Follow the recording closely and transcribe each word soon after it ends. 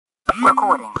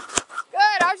Recording.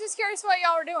 Good. I was just curious what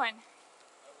y'all were doing.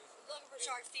 Looking for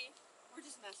shark's teeth. We're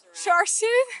just messing around. Shark's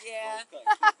tooth? Yeah.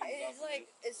 It's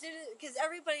like as soon as because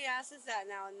everybody asks us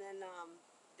that now and then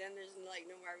there's like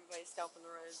no more everybody's stomping the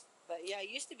road. But yeah,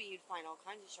 it used to be you'd find all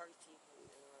kinds of shark's teeth in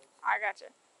the road. I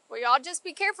gotcha. Well, y'all just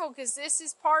be careful because this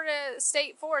is part of the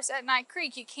state forest at Night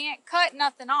Creek. You can't cut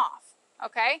nothing off.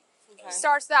 Okay? It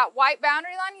starts that white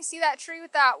boundary line. You see that tree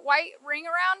with that white ring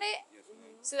around it? Yes,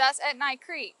 ma'am. So that's at Night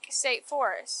Creek State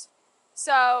Forest.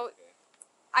 So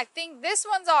I think this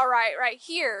one's all right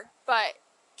here, but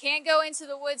can't go into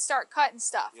the woods, start cutting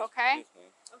stuff, Yes, okay? Yes,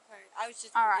 ma'am. Okay. I was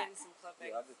just All right. getting some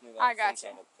clipping. Yeah, I just knew I that gotcha. was some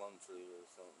kind of plum tree or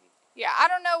something. Yeah, I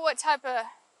don't know what type of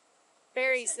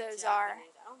berries It's those are.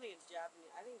 Japanese. I don't think it's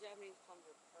Japanese. I think Japanese plums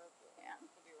are purple. Yeah. I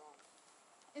could be wrong.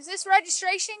 Is this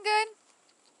registration good?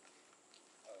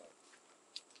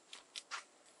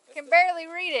 Can barely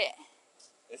read it.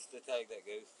 It's the tag that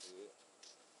goes to it.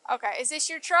 Okay, is this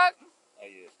your truck? Oh,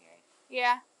 yes, ma'am.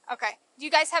 Yeah. Okay. Do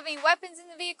you guys have any weapons in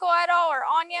the vehicle at all or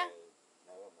on you?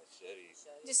 No, a machete.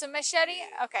 Just a machete?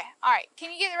 Yeah. Okay. All right.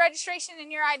 Can you get the registration and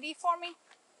your ID for me?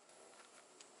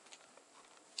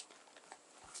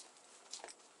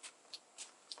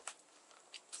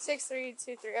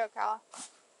 (6323) Ocala.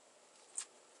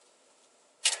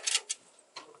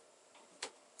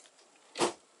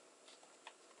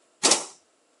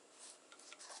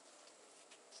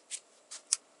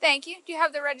 Thank you. Do you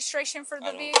have the registration for the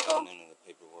I don't vehicle? have none of the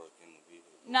paperwork in the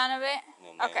vehicle. None of it?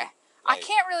 No, ma'am. Okay. I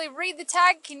can't really read the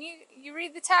tag. Can you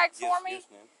read the tag for Yes, me? yes,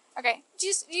 ma'am. Okay. Do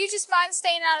you just mind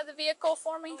staying out of the vehicle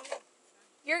for me?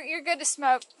 You're good to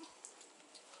smoke.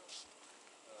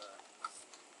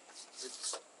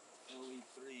 It's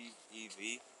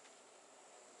LE3EV.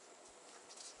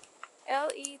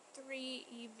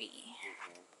 LE3EV. Yes,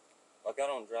 ma'am. Like, I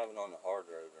don't drive it on the hard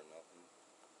road or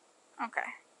nothing. Okay.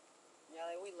 Yeah,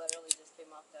 like we literally just came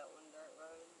off that one dirt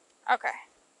road. Okay.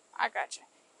 I got you.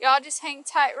 Y'all just hang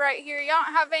tight right here. Y'all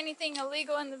don't have anything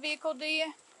illegal in the vehicle, do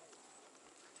you?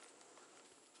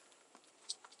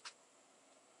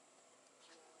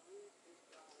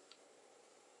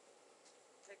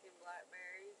 Chicken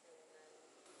blackberries and then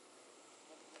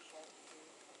looking for shark's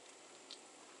teeth.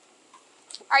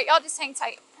 All right, y'all just hang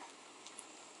tight.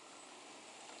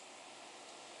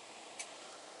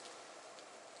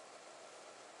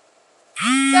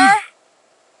 Sir,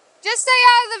 just stay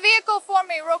out of the vehicle for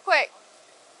me real quick.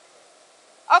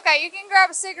 Okay, you can grab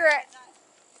a cigarette.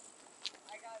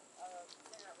 I got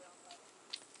cigarette wheel.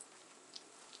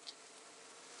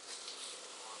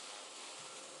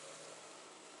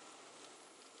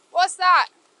 What's that?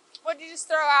 What'd you just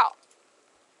throw out?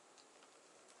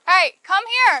 Hey, come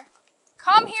here.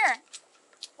 Come here.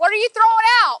 What are you throwing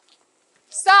out?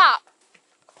 Stop.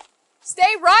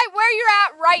 Stay right where you're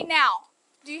at right now.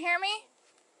 Do you hear me?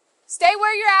 Stay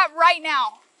where you're at right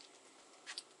now.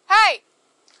 Hey,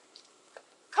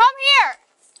 come here.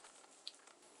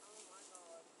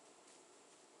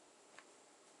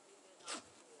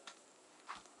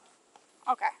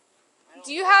 Okay.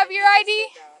 Do you have your ID?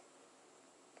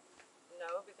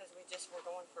 No, because we just were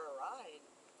going for a ride.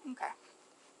 Okay.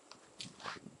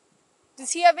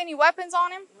 Does he have any weapons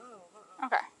on him? No,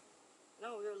 Okay.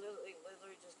 No, we were literally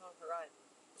just going for a ride.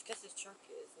 It's because his truck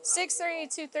is not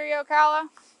 6323 Ocala.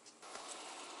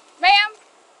 Ma'am,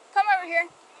 come over here.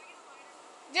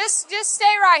 Just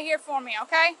stay right here for me,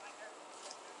 okay?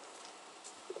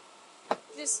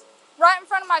 Just right in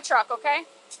front of my truck, okay?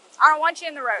 I don't want you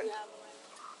in the road.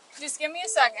 Just give me a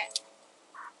second.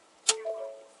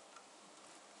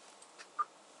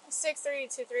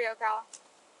 6323 Ocala.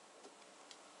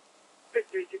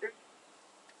 6323.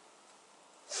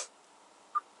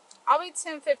 I'll be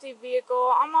 1050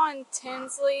 vehicle. I'm on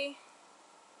Tinsley,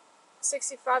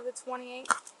 65 to 28.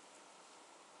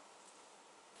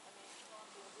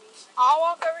 I'll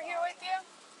walk over here with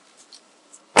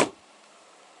you.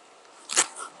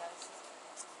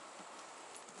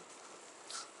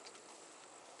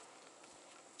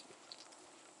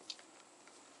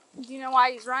 Do you know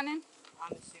why he's running?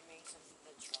 I'm assuming since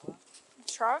it's the truck.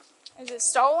 Truck? Is it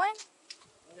stolen?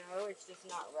 No, it's just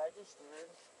not registered.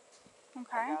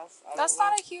 Okay. I guess. I That's don't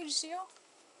not a huge deal.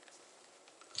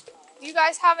 Do you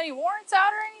guys have any warrants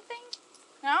out or anything?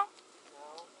 No? know.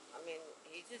 No. I mean,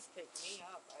 he just picked me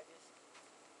up.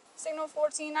 Signal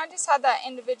 14, I just had that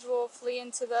individual flee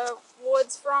into the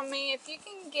woods from me. If you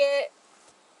can get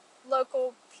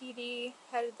local PD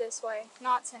headed this way,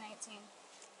 not 1018.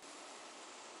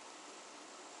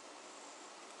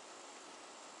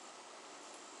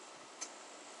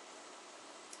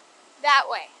 That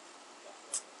way.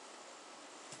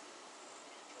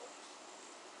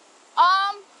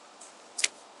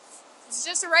 was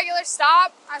just a regular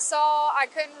stop. I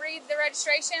couldn't read the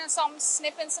registration. I saw him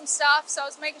sniffing some stuff, so I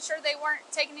was making sure they weren't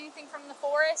taking anything from the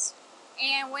forest,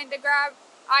 and went to grab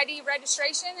ID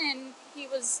registration, and he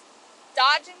was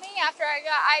dodging me after I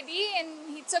got ID,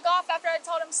 and he took off after I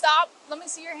told him, stop, let me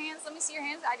see your hands, let me see your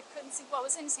hands. I couldn't see what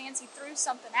was in his hands. He threw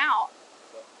something out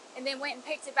and then went and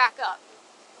picked it back up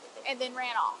and then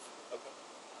ran off. Okay.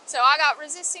 So I got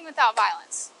resisting without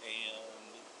violence. And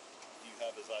you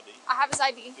have his ID? I have his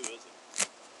ID. Who is it?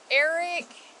 Eric.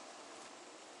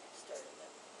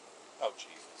 Oh,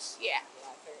 Jesus. Yeah.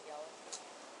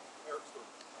 Eric's the...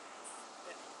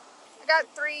 I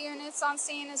got 3 units on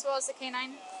scene as well as the K9. You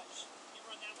run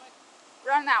that way?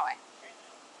 Run that way.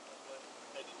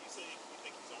 Hey, did you say you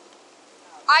think he's on?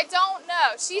 I don't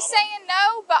know. She's saying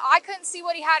no, but I couldn't see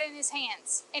what he had in his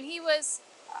hands. And he was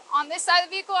on this side of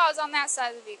the vehicle, I was on that side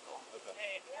of the vehicle.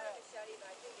 Okay.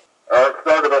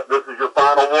 Sergeant, this is your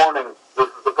final warning. This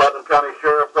is the Putnam County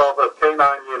Sheriff's Office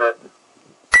K9 unit.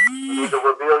 You need to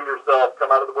reveal yourself.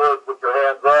 Come out of the woods with your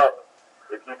hands up.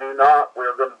 If you do not, we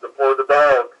are going to deploy the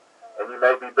dog, and you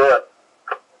may be bit.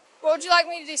 What would you like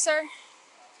me to do, sir?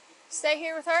 Stay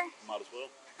here with her? Might as well.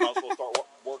 Might as well start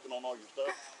working on all your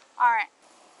stuff. All right.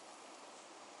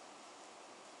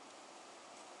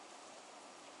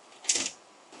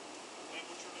 Man,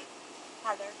 what's your name?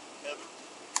 Heather. Heather.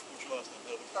 What's your last name,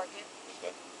 Heather? Target.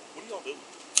 Okay. What are y'all doing?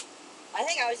 I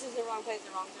think I was just in the wrong place at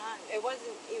the wrong time. It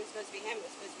wasn't even supposed to be him. It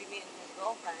was supposed to be me and his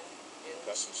girlfriend. And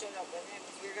Okay. she showed up with him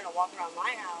because we were going to walk around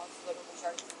my house looking for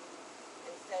shark teeth.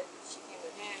 Instead, she came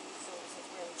with him. So since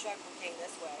we were in the truck, we came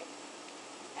this way.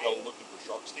 Y'all looking for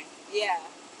shark's teeth? Yeah.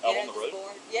 Out yeah, on the road?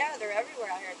 board. Yeah, they're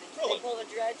everywhere out here. Really? They pull the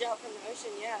dredge out from the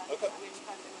ocean, yeah. Okay. I mean,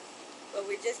 but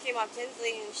we just came off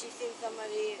Tinsley, and she seen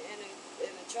somebody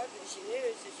in a truck that she knew,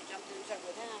 so she jumped in the truck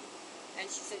with him, and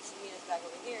she said she'd meet us back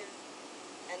over here.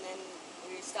 And then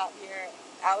we stopped here.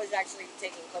 I was actually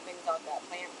taking clippings off that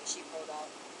plant that she pulled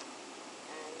out.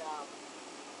 And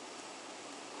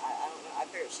I don't know. I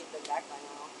figured she'd been back by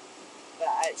now.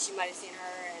 But she might have seen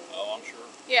her. And Oh, I'm sure.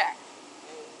 Yeah.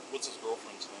 And What's his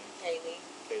girlfriend's name? Kaylee.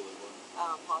 Kaylee what?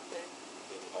 Hoffman.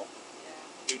 Kaylee Hall. Yeah.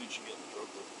 Who did you get in the truck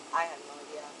with? I had no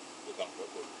idea. What kind of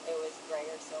truck was it? It was gray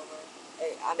or silver.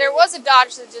 I mean, There was a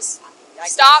Dodge that just I can't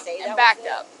stopped say and that backed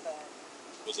was it, up. but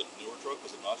Was it a newer truck?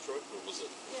 Was it a nice truck? Or was it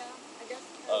yeah, I guess.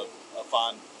 a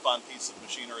fine piece of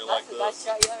machinery That's like the this? best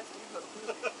shot you have.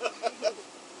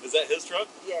 Is that his truck?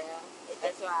 Yeah.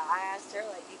 That's why I asked her,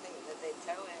 like, do you think that they'd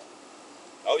tow it?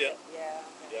 Oh, yeah. Yeah.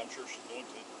 Okay. Yeah, I'm sure she's going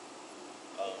to.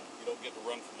 You don't get to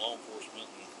run from law enforcement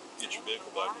and get your vehicle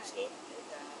back and stuff. Is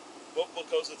that? Well,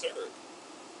 because it's Eric.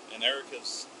 And Eric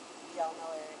is, Y'all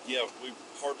know Eric. yeah, we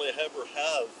hardly ever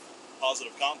have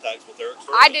positive contacts with Eric.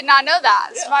 I did not know that.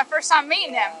 This is Yeah. my first time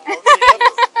meeting him. Hardly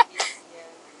ever.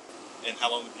 Yeah. And how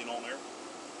long have you known Eric?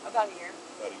 About a year.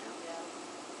 About a year.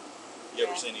 Yeah. You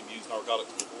ever Yeah. seen him use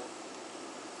narcotics before?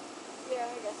 Yeah,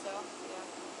 I guess so.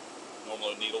 Yeah.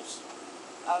 Normally needles.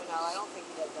 Oh, no, I don't think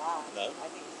he does that. No? I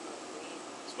think he smokes weed.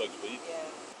 Smokes weed. Yeah.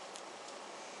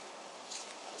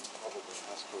 Probably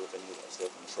ask her if any of that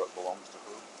stuff in the truck belongs to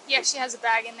her. Yeah, she has a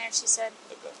bag in there, she said.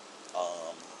 Okay.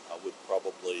 I would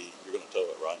probably, you're going to tow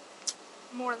it, right?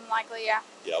 More than likely, yeah.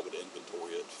 Yeah, I would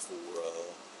inventory it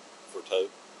for tow.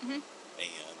 Mhm.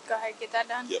 And Go ahead, get that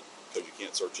done. yep, because you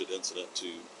can't search it incident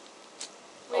to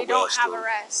We don't arrest have or-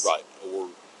 arrests. Right, or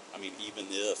I mean, even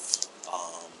if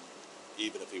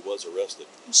he was arrested,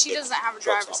 And she the doesn't have a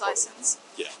truck's driver's not part of it. license.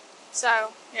 Yeah.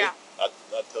 So, yeah.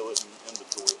 I'd tow it and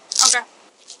inventory it. Okay.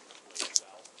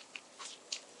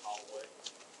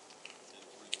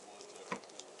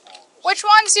 Which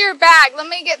one's your bag? Let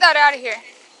me get that out of here.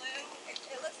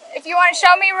 It looks like If you want to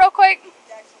show me real quick. it's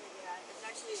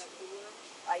actually a cooler.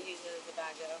 I use it as a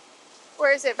bag though.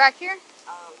 Where is it? Back here?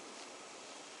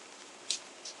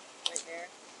 Right there.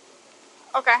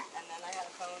 Okay. And then I had a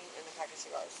phone and a pack of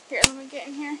cigars. Here, let me get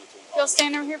in here. You'll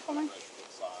stand over here for me.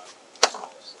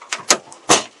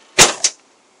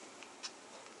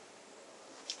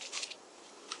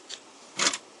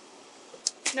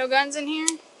 No guns in here? I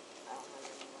don't have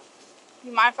any.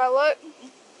 You mind if I look?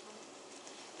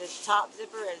 The top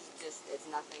zipper is just, it's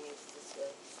nothing. It's just a,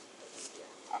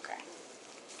 yeah. Okay.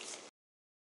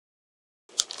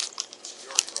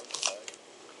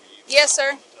 Yes,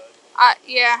 sir.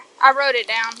 Yeah, I wrote it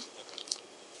down.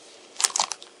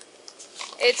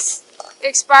 It's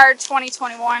expired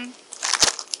 2021. He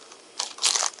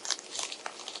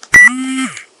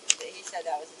said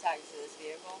that was attached to this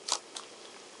vehicle.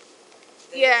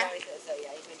 Yeah. So yeah,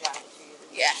 he's been driving it 2 years.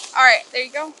 Yeah. All right, there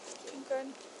you go. Good.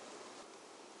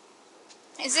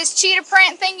 Is this cheetah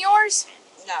print thing yours?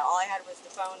 No, all I had was the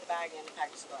phone, the bag, and the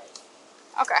pack of cigars.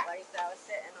 Okay. Like I said, I was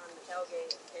sitting on the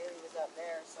tailgate and Kaylee was up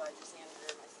there, so I just handed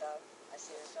her my stuff. I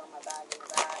seen her throw my bag in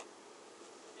the back.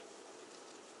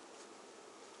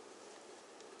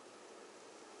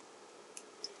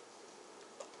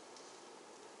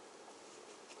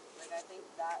 Like, I think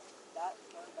that's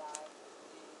her bag.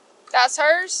 That's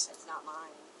hers? It's not mine.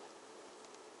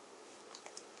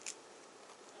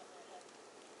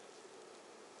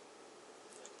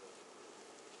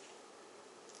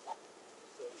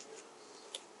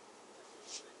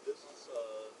 This is a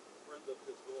friend of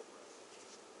his girlfriend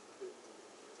who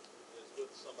is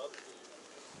with some other dude,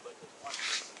 but his wife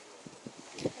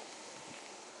is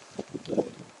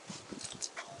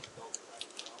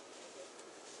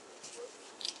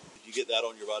Did you get that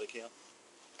on your body cam?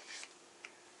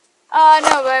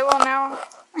 No, but I will now.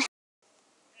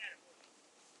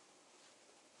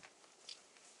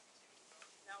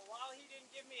 Now, while he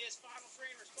didn't give me his final train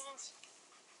response,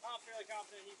 I'm fairly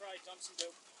confident he probably dumped some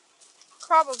dope.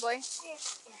 Probably.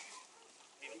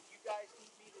 If you guys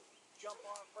need me to jump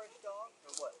on a fresh dog,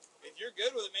 or what? If you're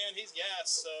good with it, man, he's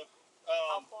gas. So,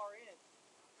 How far in?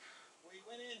 we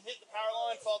went in, hit the power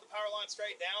line, followed the power line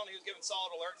straight down. He was giving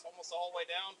solid alerts almost all the way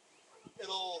down.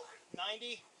 It'll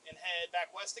 90 and head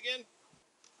back west again.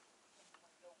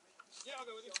 Yeah, I'll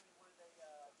go with you.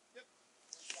 Yep.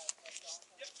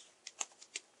 Yep.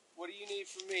 What do you need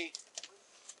from me?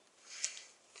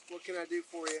 What can I do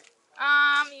for you?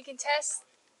 You can test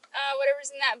whatever's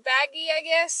in that baggie, I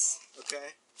guess.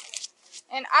 Okay.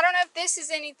 And I don't know if this is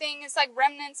anything. It's like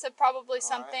remnants of probably All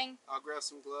something. right. I'll grab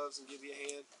some gloves and give you a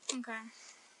hand. Okay.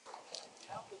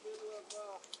 Out the middle of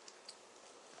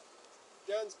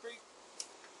Dunn's Creek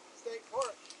State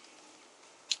Park.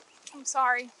 I'm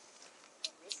sorry.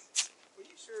 Well,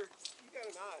 you sure? You got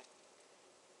an eye.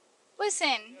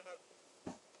 Listen. That's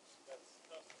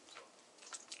custom, so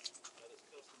that is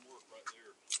custom work right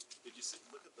there. Did you see?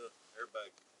 Look at the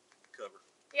airbag cover.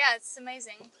 Yeah, it's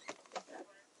amazing.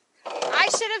 I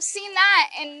should have seen that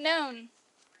and known.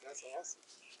 That's awesome.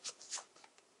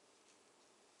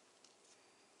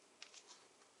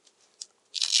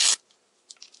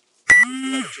 Did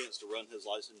you have a chance to run his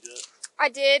license yet? I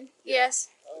did, yes.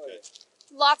 Oh, Okay.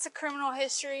 Lots of criminal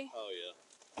history. Oh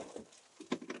yeah.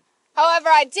 However,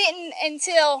 I didn't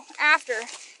until after.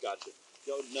 Gotcha.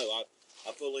 No,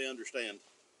 I fully understand.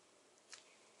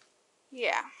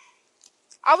 Yeah.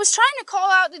 I was trying to call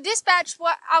out the dispatch.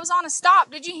 What I was on a stop.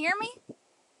 Did you hear me?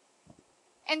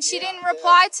 And she Yeah, didn't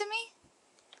reply to me?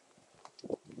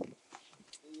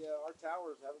 our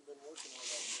towers haven't been working all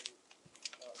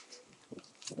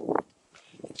that great.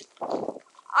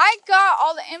 I got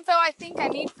all the info I think I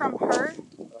need from her.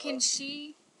 Can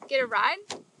she get a ride?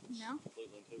 No?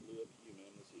 Completely and totally up to you,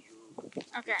 man. This is your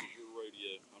Okay. This is your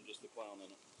radio. I'm just the clown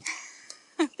in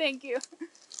it. Thank you. Yeah,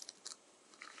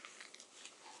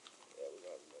 we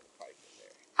got another pipe in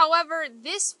there. However,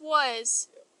 this was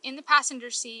in the passenger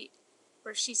seat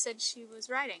where she said she was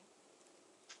riding.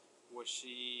 Was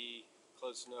she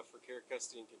close enough for care,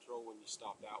 custody, and control when you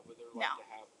stopped out with her? No.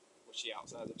 Was she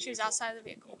outside the vehicle? She was outside the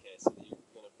vehicle. Okay, so you're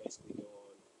going to basically go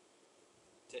on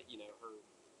to,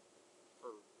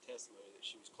 her testimony that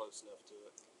she was close enough to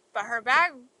it. But her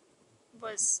bag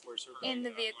was Where's her in the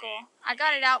bag? vehicle. I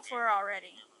got it out for her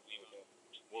already. Okay.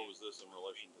 What was this in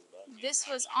relation to the back? This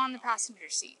was on the passenger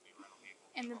seat.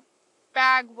 And the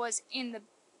bag was in the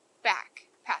back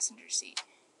passenger seat.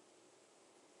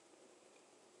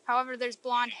 However, there's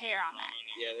blonde hair on that.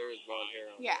 Yeah, there is blonde hair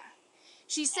on Yeah.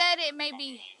 She said it may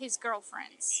be his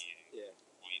girlfriend's. it. Yeah.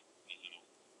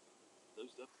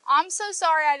 Those stuff. I'm so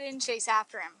sorry I didn't chase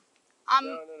after him. No. I'm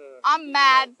You did the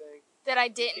mad right thing. that I You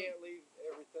didn't. can't leave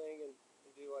everything and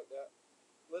do like that.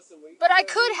 Listen, But I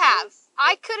could have.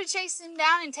 I could have chased him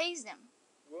down and tased him.